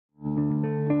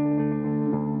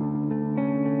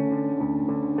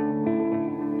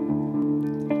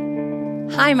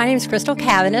Hi, my name is Crystal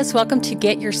Cavanis. Welcome to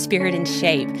Get Your Spirit in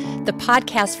Shape, the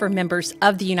podcast for members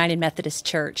of the United Methodist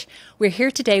Church. We're here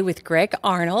today with Greg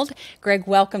Arnold. Greg,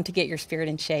 welcome to Get Your Spirit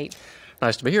in Shape.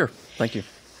 Nice to be here. Thank you.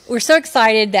 We're so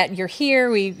excited that you're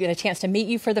here. We get a chance to meet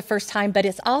you for the first time, but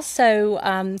it's also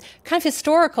kind of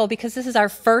historical because this is our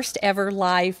first ever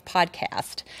live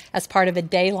podcast as part of a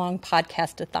day-long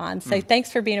podcast-a-thon. So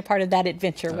thanks for being a part of that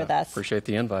adventure with us. Appreciate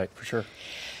the invite, for sure.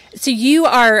 So you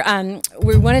are,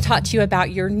 we want to talk to you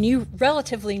about your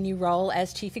relatively new role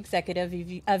as Chief Executive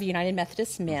of United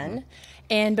Methodist Men. Mm-hmm.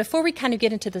 And before we kind of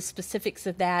get into the specifics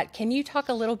of that, can you talk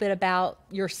a little bit about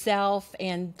yourself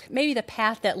and maybe the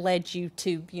path that led you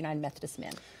to United Methodist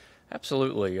Men?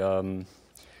 Absolutely.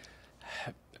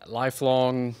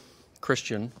 Lifelong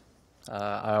Christian.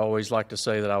 I always like to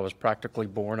say that I was practically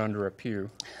born under a pew,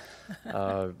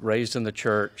 raised in the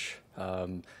church,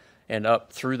 and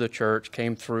up through the church,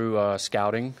 came through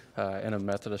scouting in a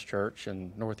Methodist church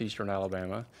in northeastern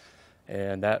Alabama.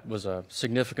 And that was a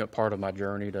significant part of my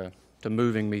journey to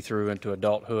moving me through into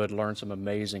adulthood, learned some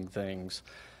amazing things.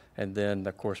 And then,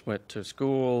 of course, went to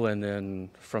school, and then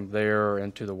from there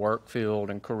into the work field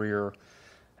and career.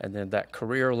 And then that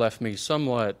career left me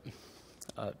somewhat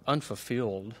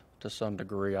unfulfilled to some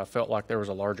degree. I felt like there was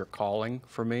a larger calling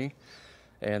for me,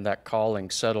 and that calling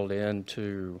settled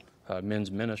into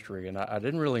men's ministry, and I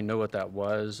didn't really know what that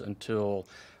was until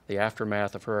the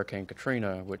aftermath of Hurricane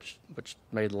Katrina, which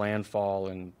made landfall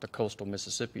in the coastal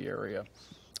Mississippi area.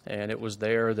 And it was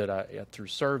there that through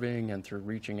serving and through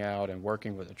reaching out and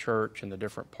working with the church and the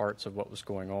different parts of what was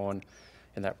going on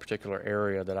in that particular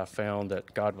area, that I found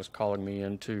that God was calling me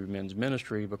into men's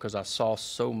ministry because I saw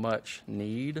so much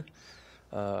need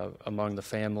among the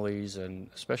families, and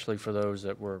especially for those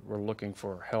that were looking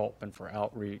for help and for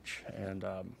outreach, and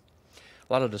a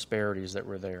lot of disparities that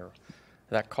were there.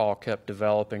 That call kept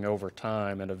developing over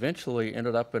time and eventually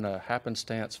ended up in a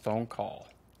happenstance phone call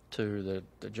to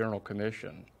the General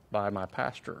Commission by my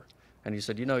pastor. And he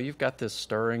said, you know, you've got this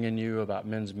stirring in you about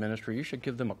men's ministry. You should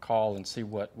give them a call and see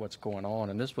what's going on.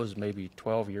 And this was maybe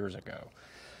 12 years ago.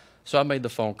 So I made the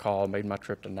phone call, made my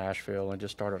trip to Nashville, and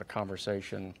just started a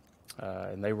conversation.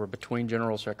 And they were between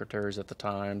general secretaries at the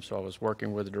time, so I was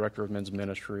working with the director of men's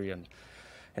ministry,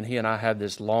 and he and I had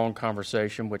this long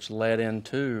conversation, which led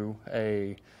into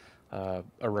a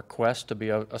request to be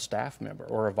a staff member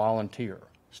or a volunteer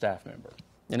staff member.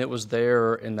 And it was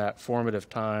there in that formative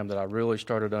time that I really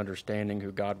started understanding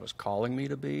who God was calling me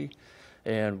to be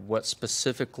and what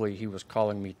specifically he was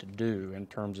calling me to do in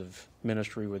terms of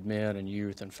ministry with men and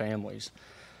youth and families.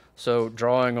 So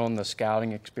drawing on the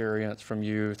scouting experience from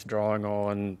youth, drawing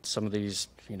on some of these,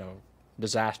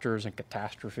 disasters and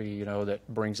catastrophe, that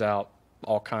brings out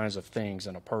all kinds of things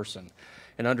in a person.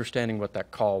 And understanding what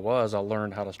that call was, I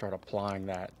learned how to start applying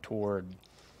that toward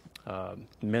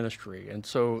ministry. And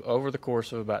so over the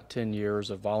course of about 10 years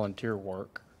of volunteer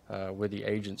work with the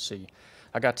agency,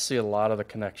 I got to see a lot of the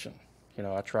connection.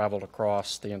 I traveled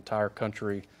across the entire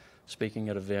country speaking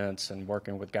at events and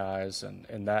working with guys,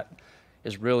 and that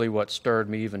is really what stirred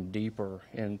me even deeper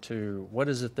into what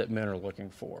is it that men are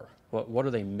looking for? What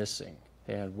are they missing?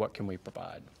 And what can we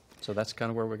provide? So that's kind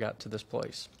of where we got to this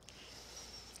place.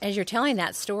 As you're telling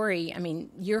that story,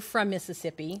 you're from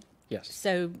Mississippi. Yes.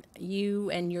 So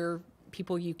you and your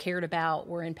people you cared about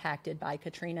were impacted by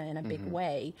Katrina in a big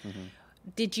way. Mm-hmm.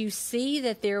 Did you see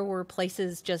that there were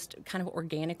places just kind of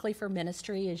organically for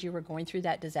ministry as you were going through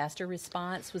that disaster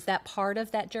response? Was that part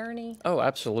of that journey? Oh,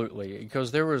 absolutely.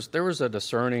 Because there was a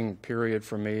discerning period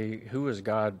for me. Who is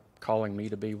God calling me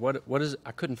to be? What is it?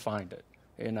 I couldn't find it.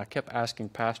 And I kept asking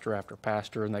pastor after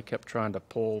pastor, and they kept trying to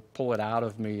pull it out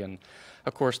of me. And,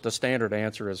 of course, the standard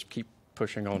answer is keep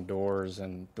pushing on doors,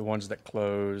 and the ones that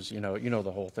close, you know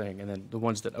the whole thing. And then the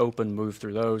ones that open, move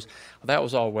through those. Well, that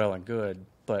was all well and good,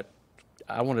 but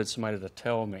I wanted somebody to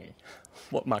tell me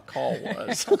what my call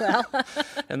was. Well,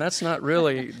 and that's not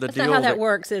really the that's deal. Not how that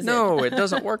works, is it? No, it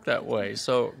doesn't work that way.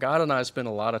 So God and I spent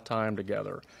a lot of time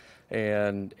together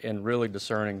and really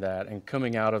discerning that and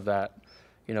coming out of that,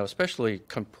 especially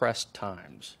compressed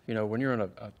times. When you're in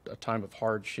a time of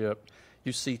hardship,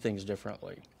 you see things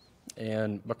differently.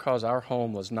 And because our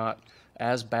home was not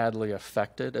as badly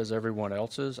affected as everyone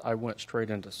else's, I went straight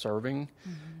into serving.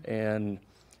 Mm-hmm. And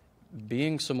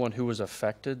being someone who was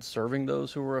affected, serving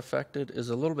those who were affected, is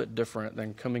a little bit different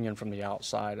than coming in from the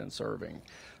outside and serving.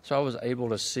 So I was able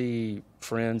to see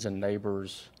friends and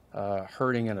neighbors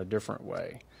hurting in a different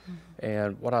way. Mm-hmm.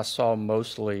 And what I saw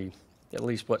mostly, at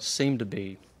least what seemed to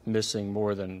be missing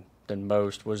more than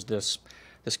most, was this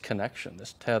connection,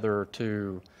 this tether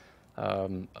to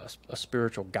a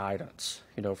spiritual guidance,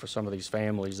 for some of these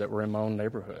families that were in my own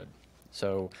neighborhood.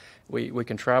 So we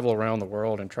can travel around the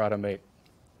world and try to make,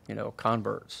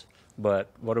 converts, but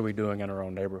what are we doing in our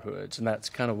own neighborhoods? And that's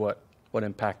kind of what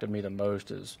impacted me the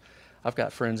most is I've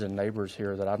got friends and neighbors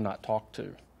here that I've not talked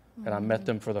to, and I met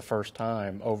them for the first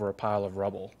time over a pile of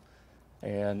rubble.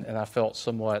 And I felt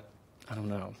somewhat, I don't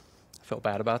know, I felt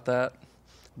bad about that,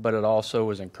 but it also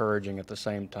was encouraging at the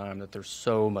same time that there's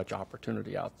so much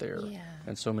opportunity out there,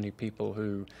 and so many people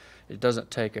who, it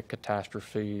doesn't take a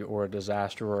catastrophe or a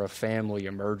disaster or a family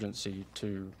emergency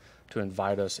to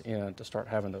invite us in to start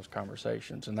having those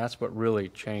conversations. And that's what really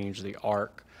changed the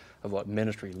arc of what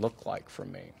ministry looked like for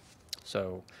me.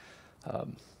 So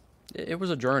it was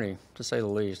a journey, to say the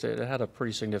least. It had a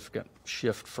pretty significant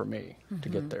shift for me to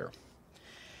get there.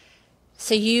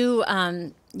 So you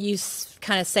kind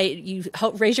of say,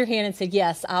 raise your hand and say,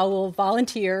 yes, I will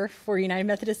volunteer for United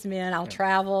Methodist Men. I'll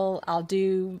travel.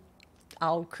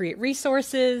 I'll create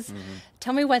resources.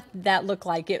 Tell me what that looked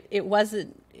like. It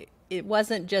wasn't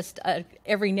just a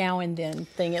every now and then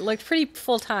thing. It looked pretty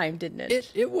full time, didn't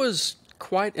it? It was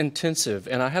quite intensive,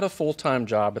 and I had a full-time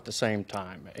job at the same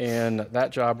time, and that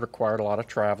job required a lot of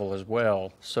travel as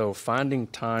well. So finding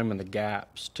time in the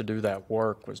gaps to do that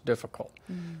work was difficult.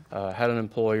 I had an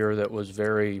employer that was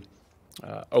very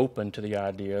open to the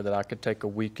idea that I could take a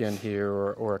weekend here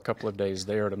or a couple of days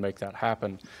there to make that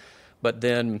happen. But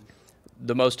then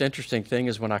the most interesting thing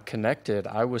is when I connected,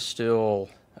 I was still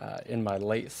in my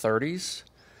late 30s.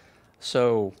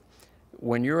 So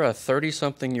when you're a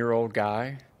 30-something-year-old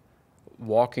guy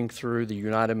walking through the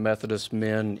United Methodist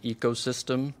Men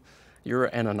ecosystem, you're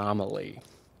an anomaly,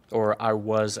 or I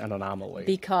was an anomaly.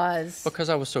 Because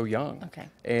I was so young. Okay.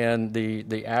 And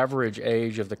the average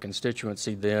age of the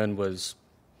constituency then was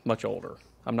much older.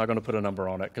 I'm not going to put a number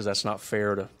on it because that's not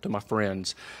fair to my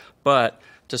friends. But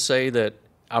to say that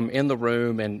I'm in the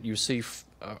room and you see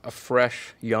a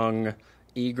fresh, young,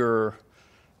 eager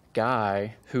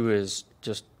guy who is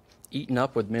just eaten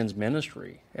up with men's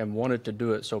ministry and wanted to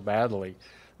do it so badly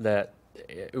that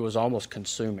it was almost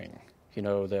consuming,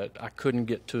 that I couldn't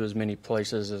get to as many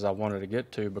places as I wanted to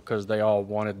get to because they all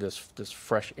wanted this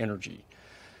fresh energy.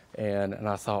 And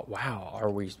I thought, wow, are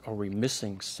we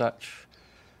missing such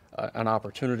an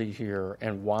opportunity here?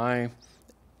 And why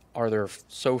are there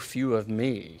so few of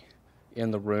me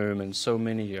in the room and so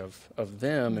many of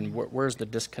them? And where's the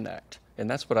disconnect? And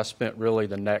that's what I spent really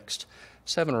the next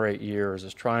 7 or 8 years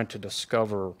is trying to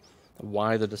discover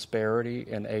why the disparity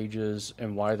in ages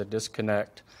and why the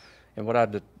disconnect. And what I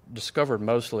discovered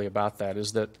mostly about that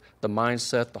is that the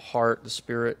mindset, the heart, the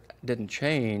spirit didn't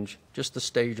change, just the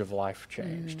stage of life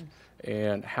changed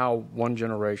and how one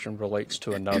generation relates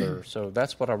to another. So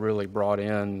that's what I really brought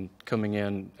in coming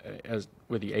in as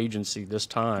with the agency this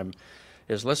time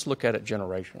is let's look at it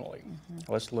generationally.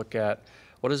 Let's look at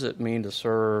what does it mean to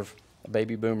serve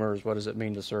baby boomers, what does it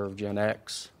mean to serve Gen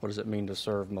X, what does it mean to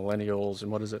serve millennials,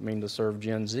 and what does it mean to serve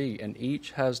Gen Z? And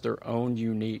each has their own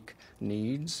unique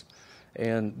needs,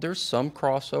 and there's some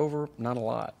crossover, not a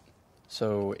lot.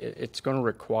 So it's going to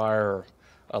require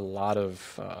a lot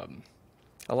of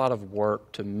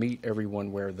work to meet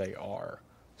everyone where they are.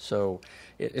 So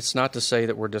it's not to say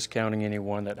that we're discounting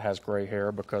anyone that has gray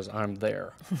hair because I'm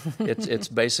there. It's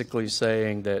basically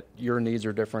saying that your needs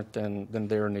are different than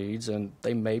their needs, and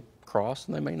they may cross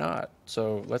and they may not.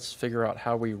 So let's figure out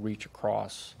how we reach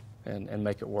across and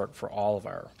make it work for all of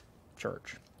our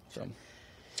church. So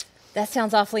that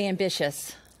sounds awfully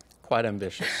ambitious. Quite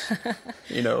ambitious,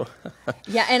 Yeah,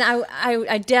 and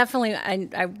I definitely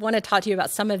I want to talk to you about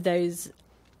some of those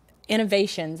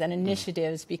innovations and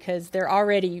initiatives because they're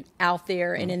already out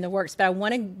there and in the works. But I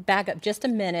want to back up just a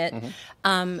minute.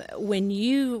 When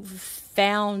you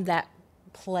found that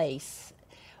place,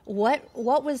 what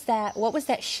was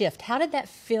that shift? How did that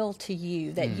feel to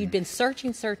you that you'd been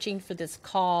searching for this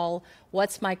call?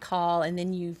 What's my call? And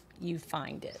then you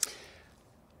find it.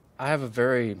 I have a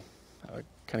very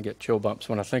kind of get chill bumps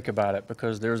when I think about it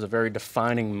because there's a very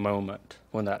defining moment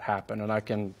when that happened, and I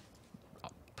can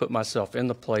put myself in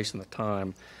the place and the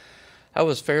time. I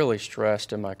was fairly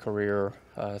stressed in my career.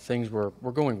 Things were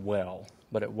going well,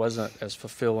 but it wasn't as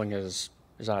fulfilling as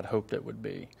I'd hoped it would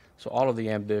be. So all of the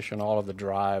ambition, all of the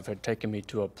drive had taken me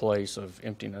to a place of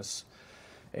emptiness.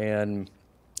 And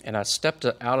I stepped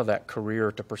out of that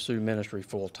career to pursue ministry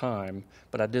full time,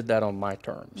 but I did that on my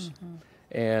terms.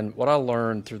 And what I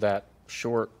learned through that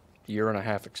short 1.5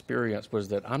 year experience was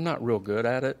that I'm not real good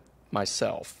at it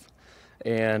myself.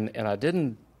 And I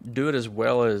didn't do it as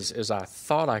well as I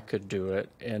thought I could do it.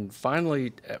 And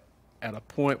finally, at a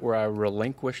point where I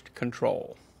relinquished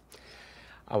control,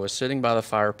 I was sitting by the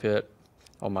fire pit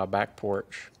on my back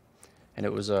porch, And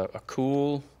it was a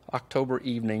cool October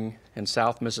evening in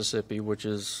South Mississippi, which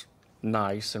is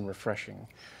nice and refreshing.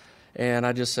 And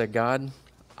I just said, God,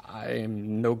 I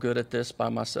am no good at this by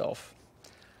myself.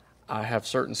 I have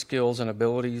certain skills and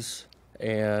abilities,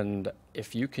 and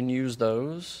if you can use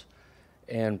those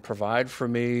and provide for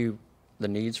me the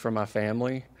needs for my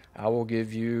family, I will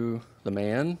give you the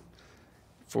man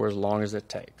for as long as it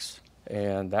takes.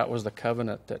 And that was the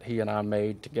covenant that he and I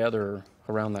made together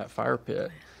around that fire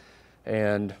pit.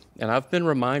 And I've been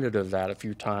reminded of that a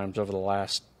few times over the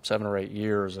last 7 or 8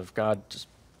 years, of God just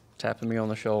tapping me on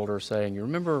the shoulder saying, you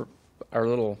remember our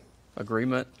little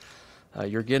agreement?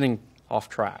 You're getting off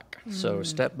track. So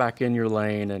step back in your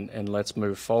lane and let's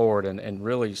move forward. And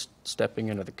really stepping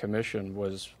into the commission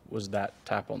was that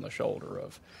tap on the shoulder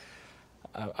of,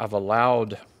 I've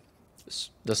allowed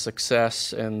the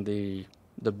success and the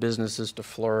businesses to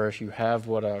flourish. You have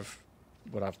what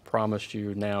I've promised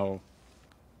you. Now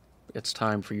it's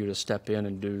time for you to step in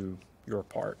and do your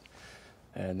part.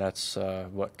 And that's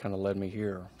what kind of led me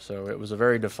here. So it was a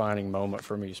very defining moment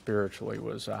for me spiritually,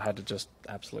 was I had to just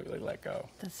absolutely let go.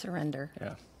 The surrender.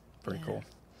 Yeah, pretty cool.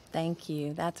 Thank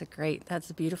you. That's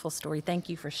a beautiful story. Thank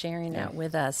you for sharing that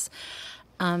with us.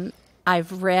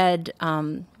 I've read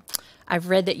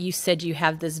that you said you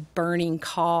have this burning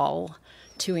call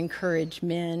to encourage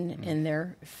men in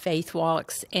their faith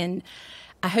walks. And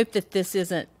I hope that this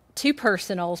isn't too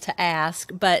personal to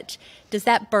ask, but does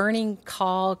that burning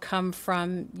call come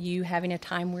from you having a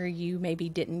time where you maybe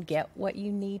didn't get what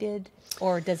you needed,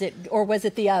 or was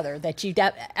it the other, that you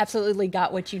absolutely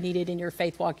got what you needed in your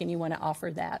faith walk and you want to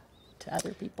offer that to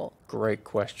other people? Great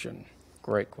question.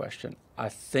 I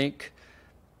think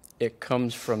it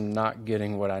comes from not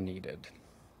getting what I needed.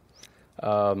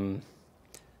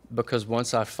 Because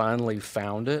once I finally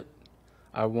found it,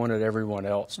 I wanted everyone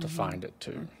else to find it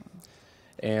too.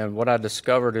 And what I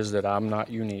discovered is that I'm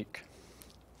not unique.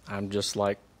 I'm just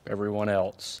like everyone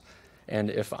else.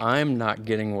 And if I'm not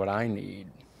getting what I need,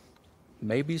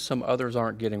 maybe some others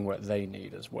aren't getting what they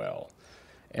need as well.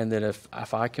 And that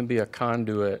if I can be a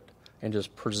conduit and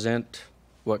just present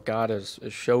what God is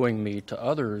showing me to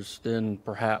others, then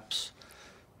perhaps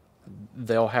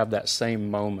they'll have that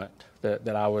same moment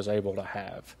that I was able to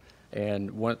have.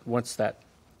 And once that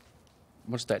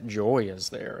joy is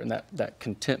there, and that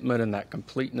contentment and that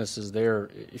completeness is there,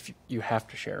 if you have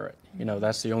to share it.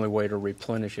 That's the only way to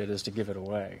replenish it, is to give it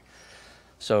away.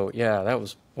 So yeah, that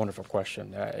was a wonderful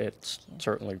question. It's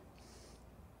certainly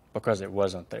because it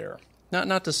wasn't there.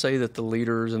 Not to say that the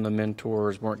leaders and the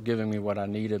mentors weren't giving me what I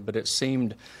needed, but it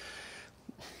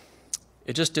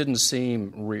just didn't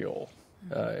seem real.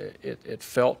 It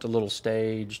felt a little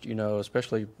staged,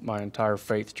 especially my entire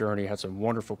faith journey. Had some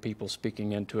wonderful people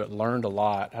speaking into it, learned a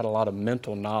lot, had a lot of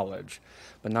mental knowledge,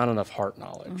 but not enough heart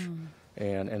knowledge.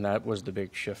 And that was the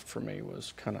big shift for me,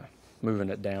 was kind of moving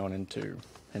it down into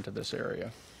this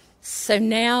area. So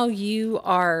now you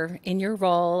are in your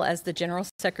role as the General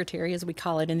Secretary, as we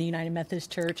call it in the United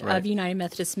Methodist Church, of United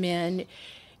Methodist Men.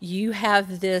 You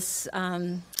have this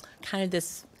kind of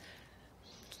this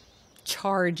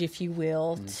charge, if you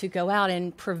will, to go out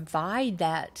and provide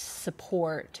that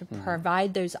support, to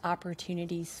provide those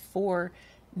opportunities for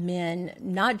men,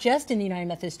 not just in the United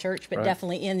Methodist Church, but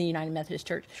definitely in the United Methodist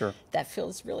Church. Sure. That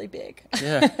feels really big.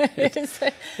 Yeah,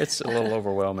 it's a little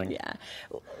overwhelming. Yeah.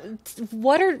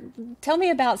 Tell me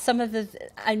about some of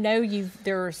I know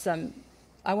there are some,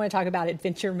 I want to talk about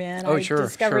Adventure Men. I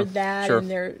discovered that,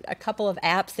 and there are a couple of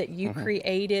apps that you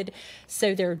created.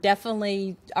 So there are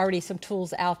definitely already some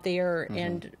tools out there,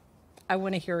 and I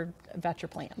want to hear about your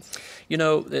plans.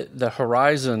 The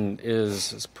horizon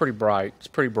is pretty bright. It's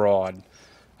pretty broad.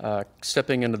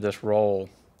 Stepping into this role,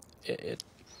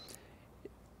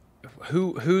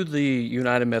 who the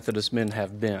United Methodist Men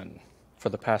have been for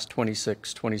the past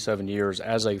 26, 27 years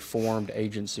as a formed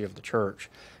agency of the church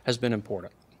has been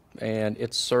important. And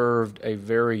it's served a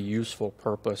very useful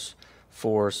purpose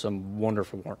for some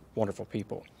wonderful, wonderful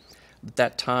people.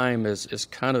 That time is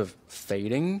kind of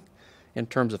fading in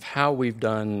terms of how we've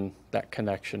done that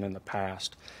connection in the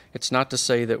past. It's not to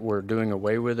say that we're doing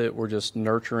away with it. We're just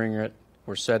nurturing it.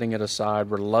 We're setting it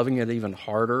aside. We're loving it even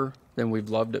harder than we've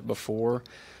loved it before,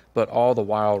 but all the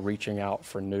while reaching out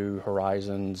for new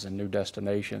horizons and new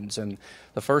destinations. And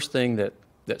the first thing that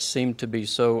seemed to be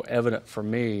so evident for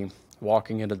me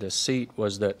walking into this seat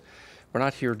was that we're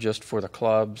not here just for the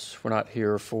clubs. We're not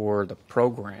here for the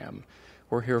program.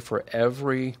 We're here for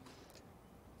every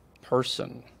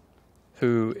person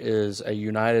who is a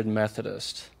United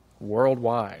Methodist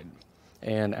worldwide.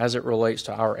 And as it relates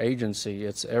to our agency,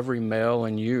 it's every male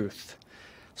and youth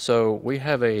So we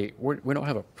don't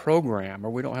have a program, or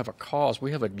we don't have a cause.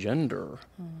 We have a gender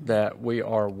that we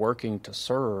are working to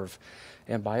serve.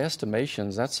 And by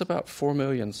estimations, that's about 4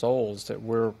 million souls that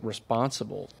we're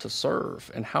responsible to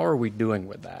serve. And how are we doing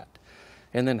with that?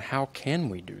 And then how can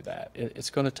we do that? It's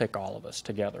going to take all of us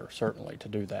together, certainly, to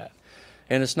do that.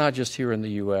 And it's not just here in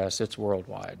the U.S., it's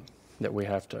worldwide that we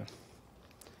have to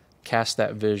cast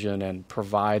that vision and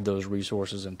provide those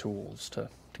resources and tools to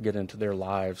get into their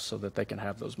lives so that they can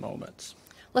have those moments.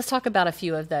 Let's talk about a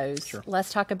few of those. Sure.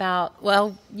 Let's talk about,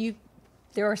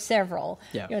 there are several.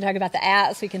 Yeah. You want to talk about the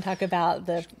apps? We can talk about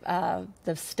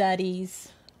the studies.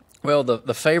 Well,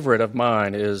 the favorite of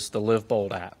mine is the Live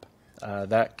Bold app.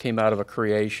 That came out of a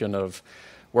creation of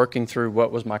working through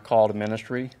what was my call to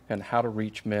ministry and how to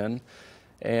reach men.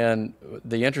 And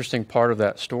the interesting part of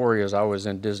that story is I was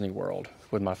in Disney World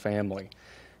with my family.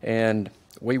 And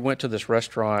we went to this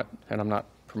restaurant, and I'm not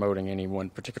promoting any one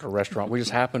particular restaurant. We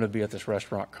just happened to be at this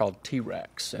restaurant called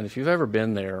T-Rex. And if you've ever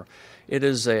been there,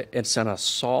 it's an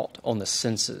assault on the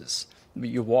senses.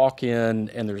 You walk in,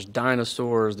 and there's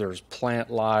dinosaurs, there's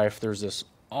plant life, there's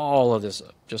all of this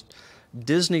just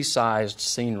Disney-sized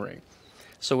scenery.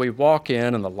 So we walk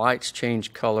in, and the lights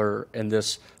change color, and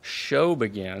this show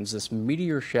begins. This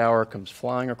meteor shower comes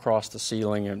flying across the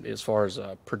ceiling, and as far as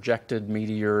projected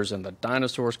meteors, and the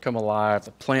dinosaurs come alive,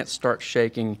 the plants start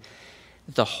shaking.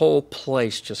 The whole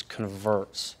place just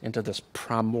converts into this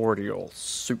primordial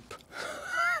soup.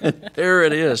 And there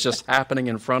it is, just happening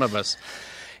in front of us.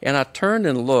 And I turned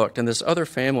and looked, and this other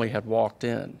family had walked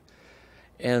in.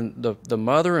 And the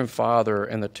mother and father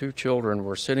and the two children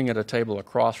were sitting at a table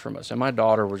across from us. And my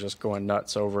daughter was just going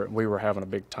nuts over it, and we were having a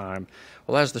big time.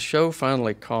 Well, as the show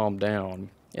finally calmed down,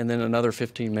 and then another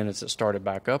 15 minutes it started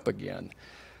back up again,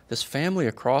 this family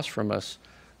across from us,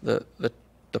 the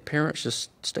parents just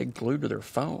stayed glued to their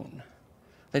phone.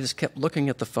 They just kept looking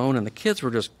at the phone, and the kids were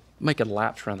just making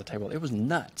laps around the table. It was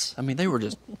nuts. I mean, they were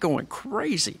just going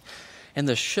crazy. And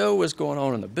the show was going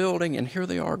on in the building, and here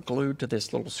they are glued to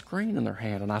this little screen in their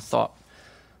hand. And I thought,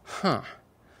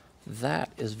 that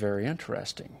is very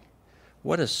interesting.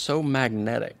 What is so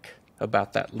magnetic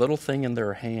about that little thing in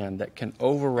their hand that can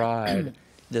override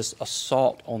this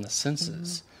assault on the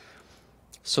senses?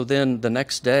 So then the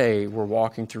next day, we're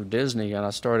walking through Disney, and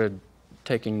I started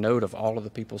taking note of all of the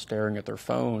people staring at their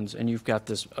phones, and you've got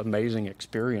this amazing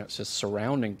experience just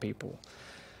surrounding people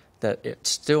that it's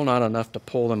still not enough to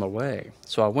pull them away.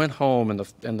 So I went home,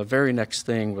 and the very next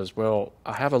thing was, well,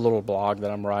 I have a little blog that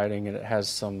I'm writing, and it has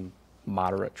some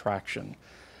moderate traction.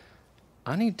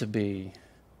 I need to be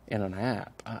in an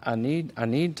app. I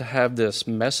need to have this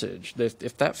message.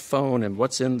 If that phone and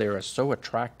what's in there is so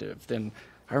attractive, then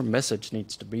our message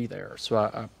needs to be there. So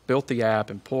I built the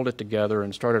app and pulled it together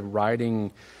and started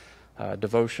writing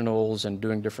devotionals and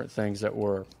doing different things that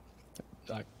were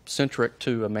centric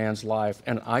to a man's life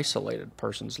and an isolated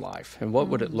person's life. And what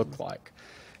would it look like?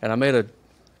 And I made a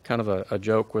kind of a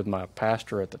joke with my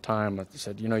pastor at the time. I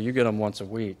said, you get them once a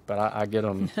week, but I get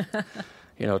them,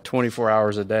 24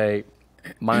 hours a day,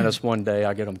 minus one day,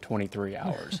 I get them 23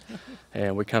 hours.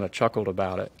 And we kind of chuckled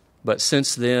about it. But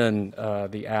since then,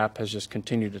 the app has just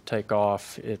continued to take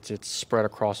off. It's spread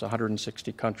across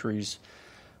 160 countries.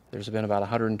 There's been about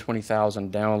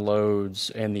 120,000 downloads,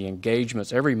 and the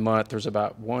engagements, every month there's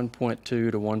about 1.2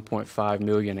 to 1.5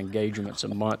 million engagements a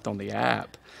month on the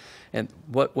app. And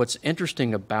what's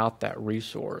interesting about that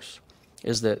resource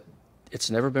is that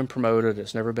it's never been promoted,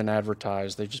 it's never been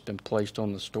advertised, they've just been placed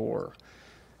on the store.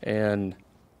 And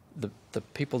the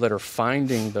people that are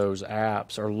finding those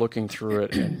apps are looking through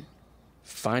it and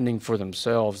finding for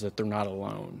themselves that they're not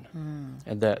alone,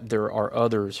 and that there are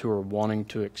others who are wanting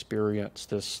to experience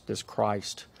this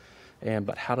Christ.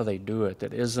 But how do they do it?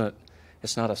 It's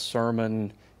not a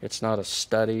sermon, it's not a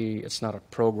study, it's not a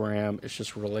program, it's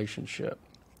just relationship.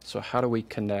 So how do we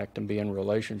connect and be in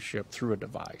relationship through a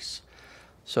device?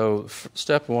 So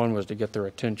step one was to get their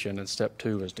attention, and step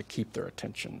two was to keep their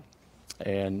attention.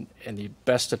 And the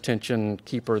best attention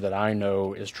keeper that I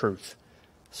know is truth.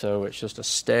 So it's just a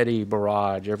steady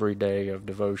barrage every day of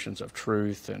devotions of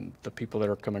truth, and the people that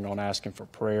are coming on asking for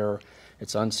prayer.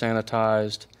 It's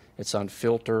unsanitized, it's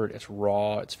unfiltered, it's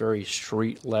raw, it's very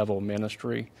street-level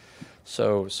ministry.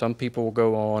 So some people will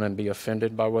go on and be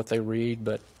offended by what they read,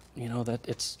 but that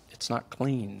it's not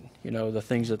clean. The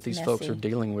things that these folks are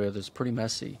dealing with is pretty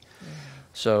messy. Yeah.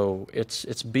 So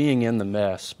it's being in the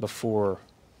mess before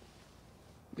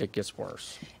it gets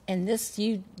worse. And this,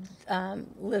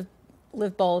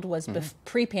 Live Bold was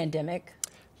pre-pandemic.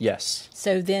 Yes.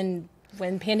 So then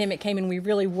when pandemic came and we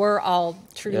really were all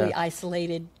truly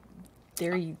isolated,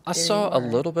 I saw a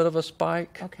little bit of a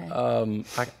spike. Okay.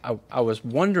 I was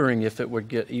wondering if it would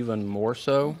get even more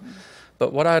so.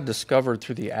 But what I discovered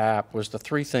through the app was the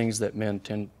three things that men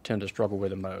tend to struggle with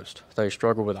the most. They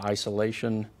struggle with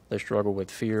isolation, they struggle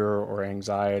with fear or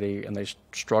anxiety, and they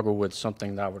struggle with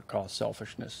something that I would call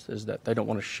selfishness, is that they don't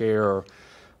want to share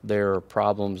their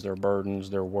problems, their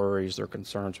burdens, their worries, their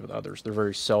concerns with others. They're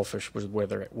very selfish with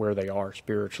where they are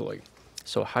spiritually.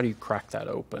 So how do you crack that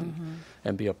open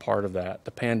and be a part of that?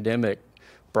 The pandemic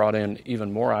brought in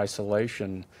even more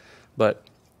isolation, but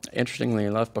interestingly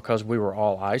enough, because we were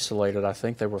all isolated, I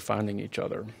think they were finding each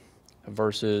other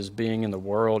versus being in the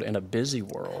world, in a busy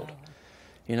world.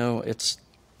 You know,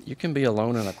 you can be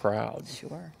alone in a crowd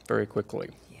very quickly.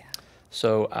 Yeah.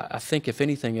 So I think if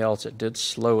anything else, it did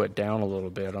slow it down a little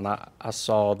bit, and I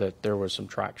saw that there was some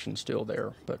traction still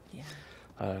there, but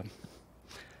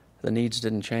the needs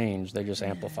didn't change, they just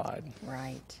amplified.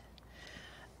 Right.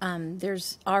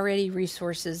 There's already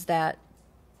resources that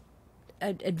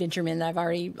Adventure Men that I've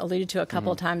already alluded to a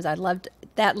couple of times. I loved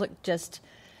that. It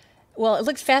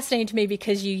looks fascinating to me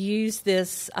because you use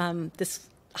this this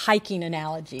hiking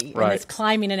analogy and this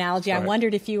climbing analogy. I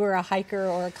wondered if you were a hiker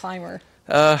or a climber.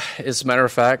 As a matter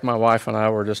of fact, my wife and I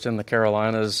were just in the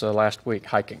Carolinas last week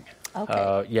hiking.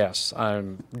 Okay. Yes,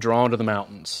 I'm drawn to the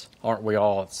mountains. Aren't we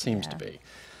all? It seems to be.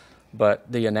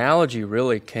 But the analogy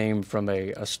really came from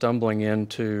a stumbling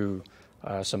into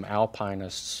some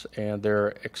alpinists and their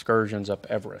excursions up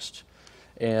Everest.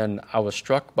 And I was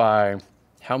struck by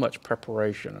how much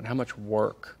preparation and how much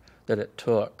work that it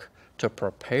took to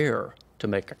prepare to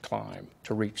make a climb,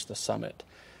 to reach the summit.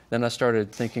 Then I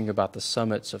started thinking about the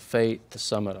summits of faith, the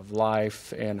summit of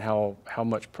life, and how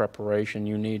much preparation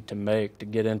you need to make to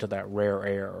get into that rare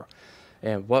air.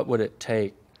 And what would it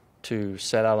take to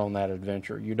set out on that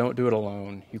adventure? You don't do it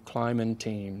alone. You climb in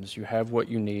teams. You have what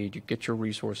you need. You get your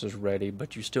resources ready,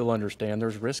 but you still understand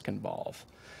there's risk involved.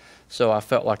 So I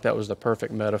felt like that was the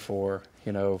perfect metaphor,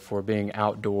 you know, for being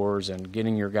outdoors and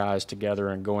getting your guys together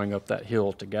and going up that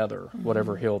hill together,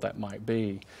 whatever hill that might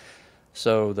be.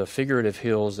 So the figurative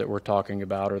hills that we're talking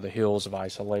about are the hills of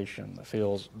isolation, the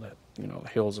hills that, you know,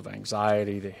 hills of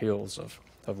anxiety, the hills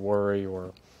of worry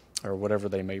or whatever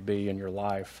they may be in your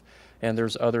life. And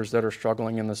there's others that are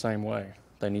struggling in the same way.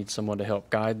 They need someone to help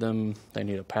guide them. They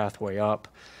need a pathway up.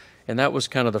 And that was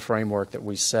kind of the framework that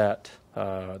we set,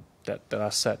 that I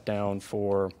set down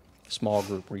for small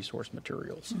group resource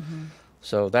materials.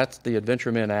 So that's the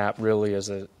Adventure Men app really is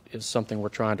something we're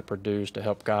trying to produce to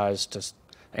help guys to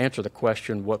answer the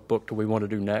question, what book do we want to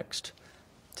do next?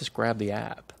 Just grab the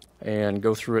app and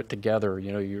go through it together.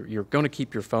 You know, you're going to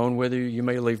keep your phone with you. You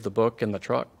may leave the book in the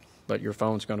truck, but your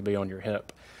phone's going to be on your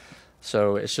hip.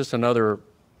 So it's just another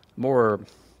more,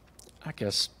 I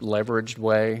guess, leveraged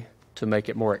way to make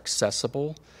it more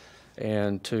accessible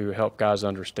and to help guys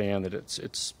understand that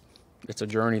it's a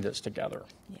journey that's together.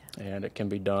 And it can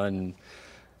be done,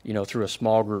 you know, through a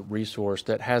small group resource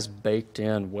that has baked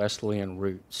in Wesleyan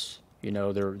roots. You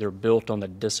know, they're built on the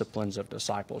disciplines of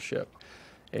discipleship.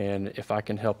 And if I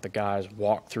can help the guys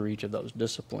walk through each of those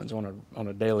disciplines on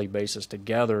a daily basis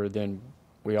together, then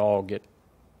we all get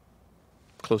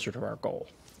closer to our goal.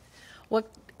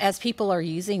 As people are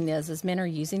using this, as men are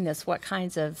using this, what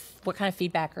kind of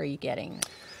feedback are you getting?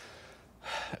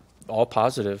 All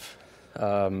positive.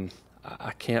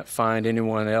 I can't find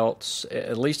anyone else,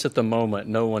 at least at the moment,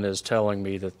 no one is telling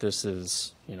me that this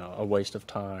is, you know, a waste of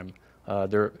time.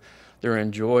 They're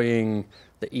enjoying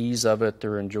the ease of it.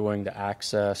 They're enjoying the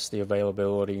access, the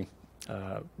availability.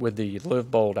 With the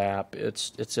Live Bold app,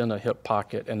 it's in a hip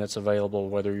pocket and it's available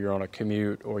whether you're on a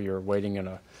commute or you're waiting in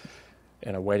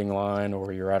a waiting line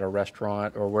or you're at a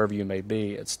restaurant or wherever you may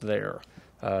be. It's there.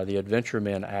 The Adventure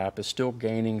Men app is still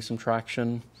gaining some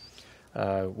traction.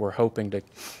 We're hoping to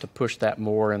push that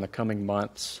more in the coming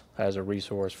months as a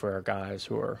resource for our guys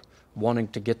who are wanting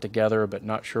to get together but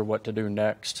not sure what to do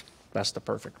next. That's the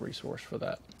perfect resource for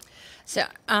that. So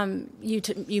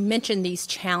you mentioned these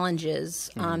challenges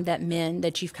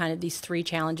that you've kind of these three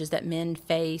challenges that men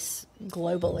face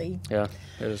globally. Yeah,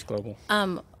 it is global.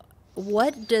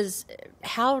 What does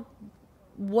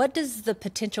the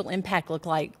potential impact look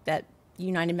like that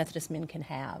United Methodist Men can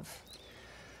have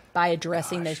by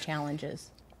addressing those challenges?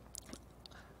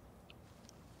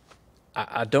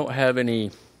 I don't have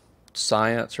any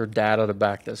science or data to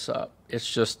back this up. It's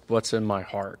just what's in my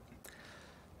heart.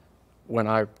 When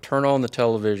I turn on the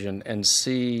television and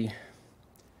see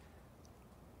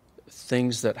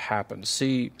things that happen,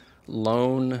 see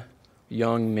lone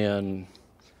young men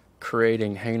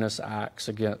creating heinous acts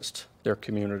against their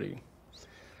community,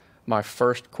 my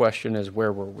first question is,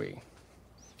 where were we?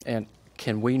 And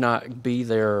can we not be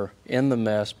there in the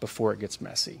mess before it gets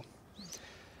messy?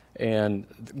 And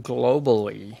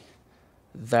globally,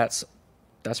 that's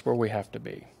where we have to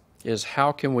be, is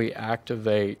how can we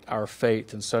activate our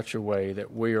faith in such a way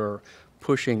that we are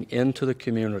pushing into the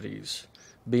communities,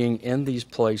 being in these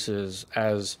places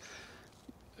as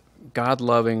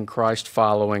God-loving,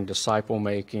 Christ-following,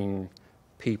 disciple-making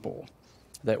people,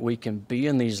 that we can be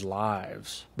in these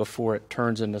lives before it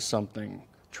turns into something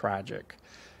tragic.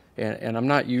 And I'm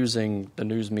not using the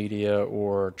news media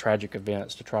or tragic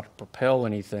events to try to propel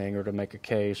anything or to make a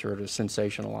case or to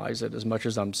sensationalize it, as much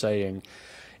as I'm saying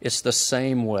it's the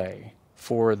same way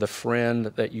for the friend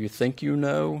that you think you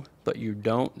know but you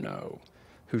don't know,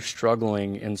 who's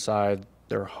struggling inside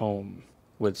their home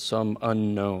with some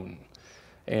unknown.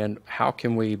 And how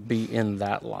can we be in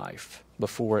that life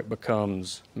before it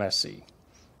becomes messy?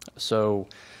 So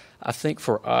I think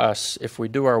for us, if we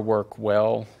do our work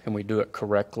well and we do it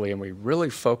correctly and we really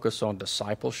focus on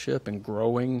discipleship and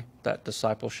growing that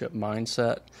discipleship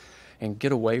mindset and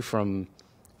get away from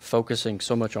focusing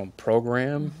so much on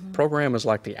program. Program is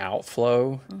like the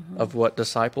outflow of what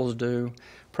disciples do.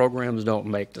 Programs don't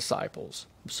make disciples.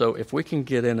 So if we can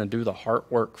get in and do the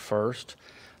heart work first,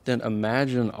 then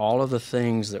imagine all of the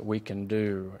things that we can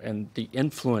do and the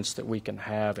influence that we can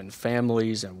have in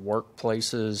families and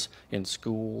workplaces, in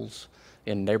schools,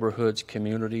 in neighborhoods,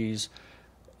 communities.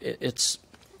 It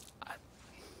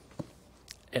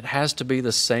has to be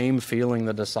the same feeling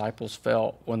the disciples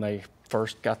felt when they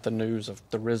first got the news of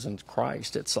the risen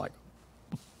Christ. It's like,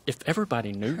 if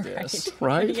everybody knew this,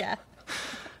 right? Yeah.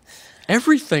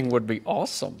 Everything would be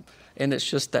awesome. And it's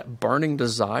just that burning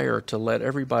desire to let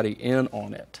everybody in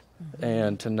on it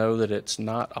and to know that it's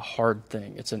not a hard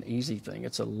thing. It's an easy thing.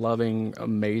 It's a loving,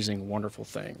 amazing, wonderful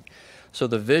thing. So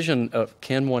the vision of,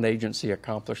 can one agency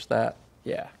accomplish that?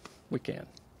 Yeah, we can.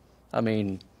 I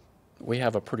mean, we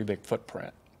have a pretty big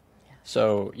footprint. Yeah.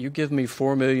 So you give me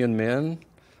 4 million men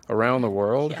around the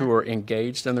world who are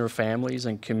engaged in their families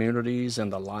and communities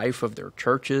and the life of their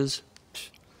churches.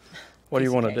 What do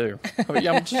you want to do? I mean,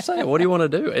 I'm just saying, what do you want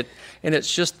to do? And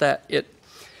it's just that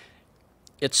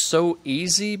it's so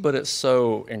easy, but it's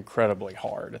so incredibly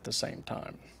hard at the same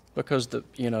time, because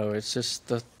it's just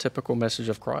the typical message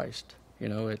of Christ.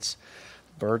 It's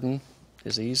burden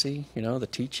is easy. The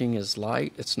teaching is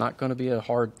light. It's not going to be a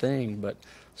hard thing, but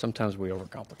sometimes we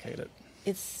overcomplicate it.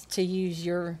 It's, to use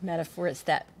your metaphor, it's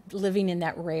that living in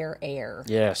that rare air.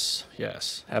 Yes,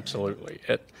 absolutely.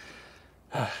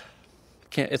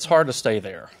 It's hard to stay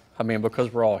there. I mean,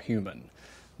 because we're all human.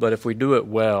 But if we do it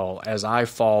well, as I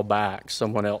fall back,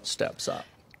 someone else steps up.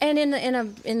 And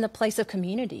in the place of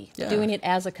community, doing it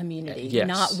as a community,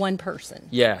 not one person.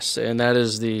 Yes, and that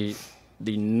is the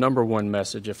number one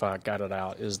message, if I got it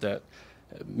out, is that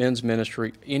men's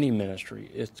ministry, any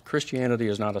ministry, Christianity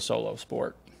is not a solo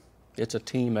sport. It's a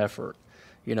team effort.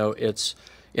 It's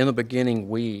in the beginning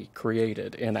we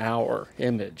created in our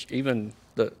image. Even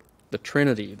the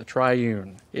Trinity, the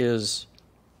triune, is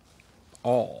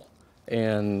all.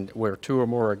 And where two or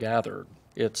more are gathered,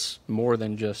 it's more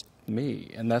than just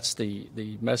me. And that's the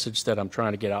message that I'm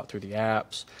trying to get out through the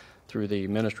apps, through the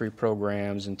ministry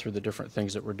programs, and through the different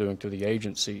things that we're doing through the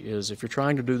agency, is if you're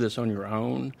trying to do this on your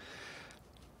own,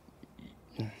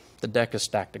 the deck is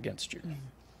stacked against you.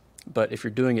 But if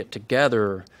you're doing it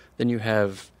together, then you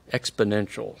have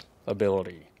exponential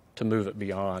ability to move it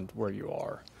beyond where you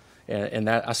are. And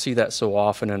that, I see that so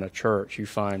often in a church. You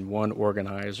find one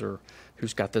organizer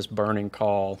who's got this burning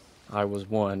call. I was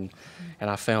one, and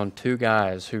I found 2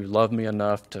 guys who loved me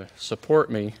enough to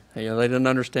support me. They didn't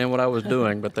understand what I was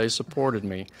doing, but they supported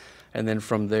me. And then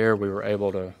from there, we were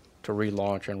able to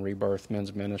relaunch and rebirth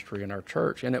men's ministry in our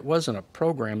church. And it wasn't a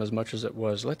program as much as it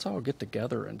was, let's all get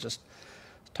together and just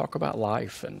talk about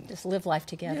life and just live life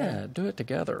together. Yeah, do it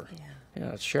together.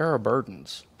 Yeah, share our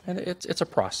burdens, and it's a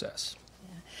process.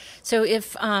 So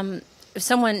if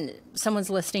someone's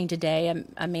listening today,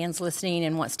 a man's listening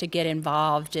and wants to get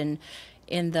involved in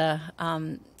the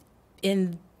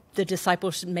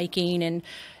discipleship making,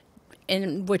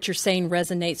 and what you're saying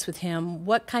resonates with him,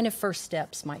 what kind of first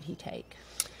steps might he take?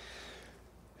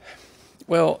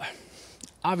 Well,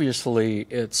 obviously,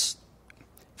 it's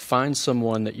find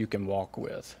someone that you can walk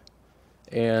with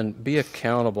and be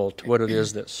accountable to what it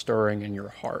is that's stirring in your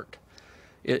heart.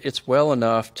 It's well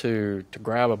enough to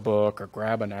grab a book or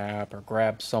grab an app or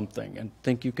grab something and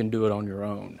think you can do it on your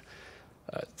own.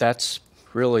 That's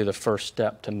really the first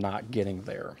step to not getting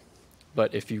there.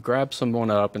 But if you grab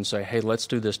someone up and say, hey, let's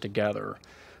do this together,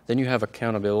 then you have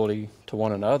accountability to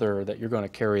one another that you're going to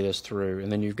carry this through,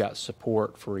 and then you've got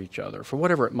support for each other, for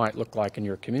whatever it might look like in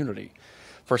your community.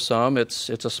 For some, it's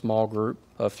a small group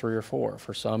of 3 or 4.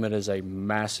 For some, it is a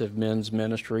massive men's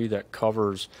ministry that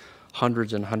covers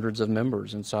hundreds and hundreds of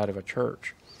members inside of a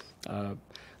church.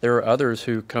 There are others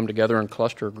who come together in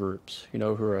cluster groups, who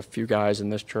are a few guys in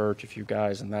this church, a few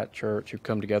guys in that church, who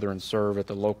come together and serve at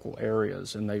the local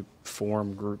areas, and they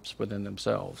form groups within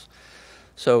themselves.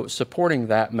 So supporting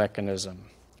that mechanism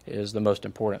is the most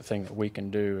important thing that we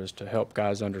can do, is to help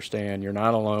guys understand you're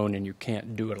not alone and you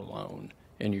can't do it alone,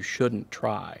 and you shouldn't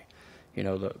try.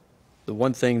 The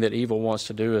one thing that evil wants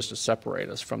to do is to separate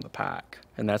us from the pack,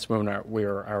 and that's when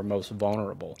we're our most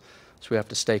vulnerable. So we have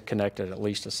to stay connected at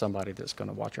least to somebody that's going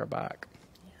to watch our back,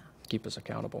 keep us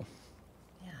accountable.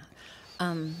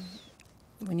 Yeah.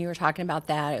 When you were talking about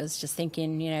that, I was just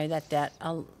thinking,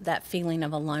 that feeling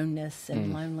of aloneness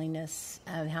and loneliness,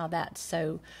 and how that's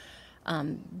so,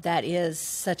 that is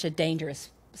such a dangerous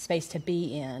space to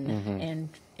be in, and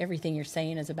everything you're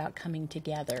saying is about coming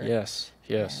together. Yes.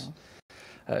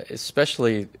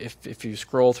 Especially if you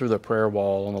scroll through the prayer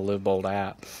wall on the Live Bold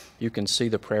app, you can see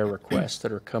the prayer requests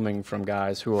that are coming from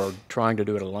guys who are trying to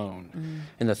do it alone.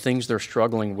 And the things they're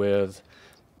struggling with,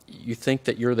 you think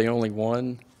that you're the only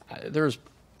one. There's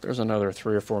another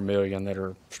 3 or 4 million that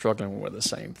are struggling with the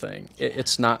same thing.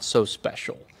 It's not so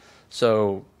special.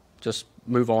 So just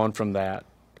move on from that,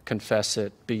 confess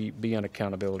it, be in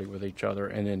accountability with each other,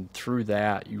 and then through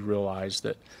that you realize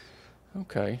that,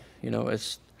 okay,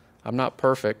 I'm not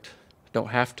perfect, don't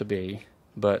have to be,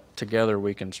 but together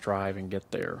we can strive and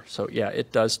get there. So yeah,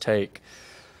 it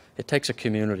takes a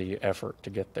community effort to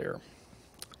get there,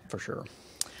 for sure.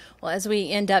 Well, as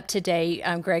we end up today,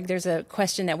 Greg, there's a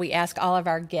question that we ask all of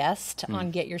our guests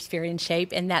on Get Your Spirit in Shape,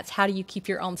 and that's, how do you keep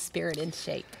your own spirit in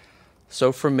shape?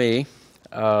 So for me,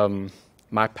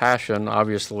 my passion,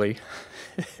 obviously,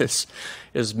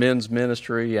 is men's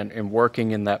ministry and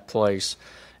working in that place.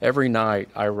 Every night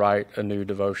I write a new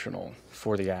devotional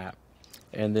for the app.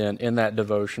 And then in that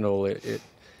devotional,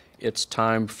 it's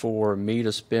time for me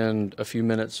to spend a few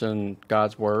minutes in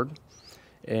God's Word,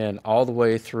 and all the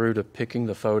way through to picking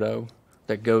the photo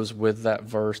that goes with that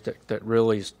verse that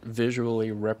really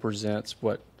visually represents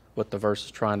what the verse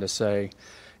is trying to say,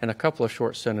 and a couple of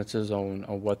short sentences on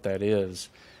what that is,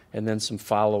 and then some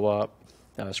follow-up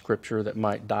scripture that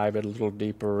might dive it a little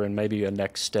deeper, and maybe a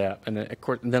next step. And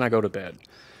then I go to bed.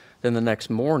 Then the next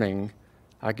morning,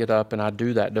 I get up and I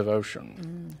do that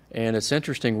devotion. And it's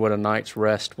interesting what a night's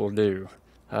rest will do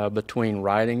between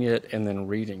writing it and then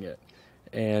reading it.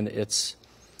 And it's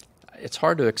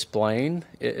hard to explain.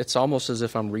 It's almost as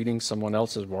if I'm reading someone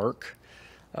else's work,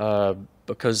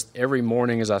 because every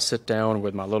morning as I sit down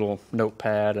with my little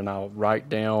notepad and I'll write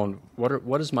down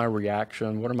what is my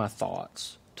reaction, what are my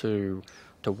thoughts to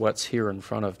what's here in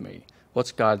front of me,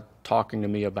 what's God talking to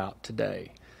me about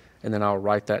today. And then I'll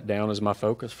write that down as my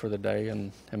focus for the day,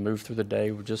 and move through the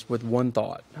day with one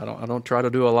thought. I don't try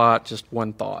to do a lot, just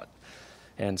one thought.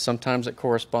 And sometimes it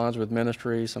corresponds with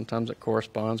ministry, sometimes it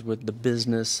corresponds with the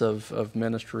business of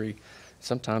ministry.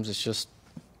 Sometimes it's just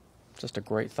a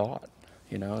great thought,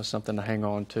 something to hang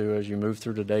on to as you move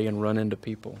through the day and run into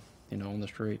people, on the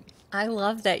street. I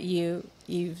love that you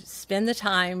spend the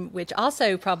time, which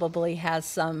also probably has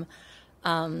some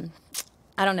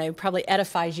probably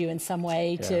edifies you in some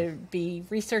way, to be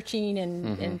researching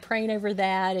and praying over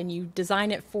that, and you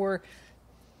design it for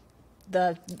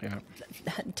the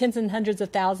tens and hundreds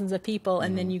of thousands of people,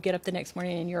 and then you get up the next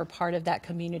morning and you're a part of that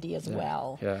community as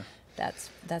well. Yeah, that's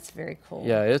very cool.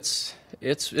 Yeah,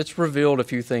 it's revealed a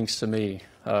few things to me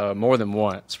more than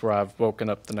once, where I've woken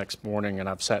up the next morning and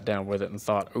I've sat down with it and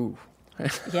thought, ooh.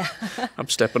 Yeah, I'm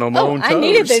stepping on my own toes. I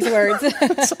needed these words.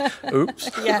 Oops.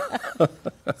 Yeah,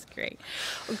 that's great.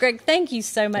 Well, Greg, thank you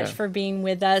so much for being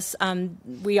with us.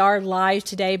 We are live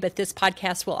today, but this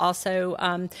podcast will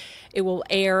also it will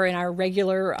air in our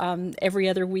regular every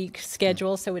other week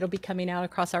schedule, so it'll be coming out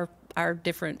across our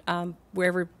different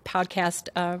wherever podcasts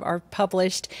are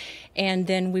published, and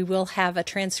then we will have a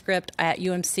transcript at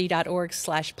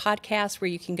umc.org/podcast where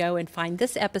you can go and find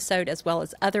this episode as well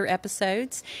as other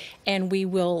episodes, and we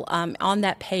will on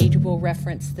that page we'll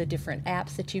reference the different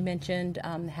apps that you mentioned,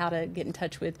 how to get in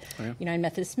touch with United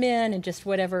Methodist Men, and just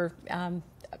whatever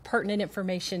pertinent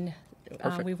information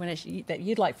we want that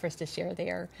you'd like for us to share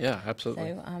there. Yeah,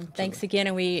 absolutely. So thanks again,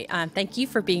 and we thank you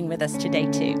for being with us today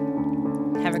too.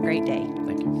 Have a great day.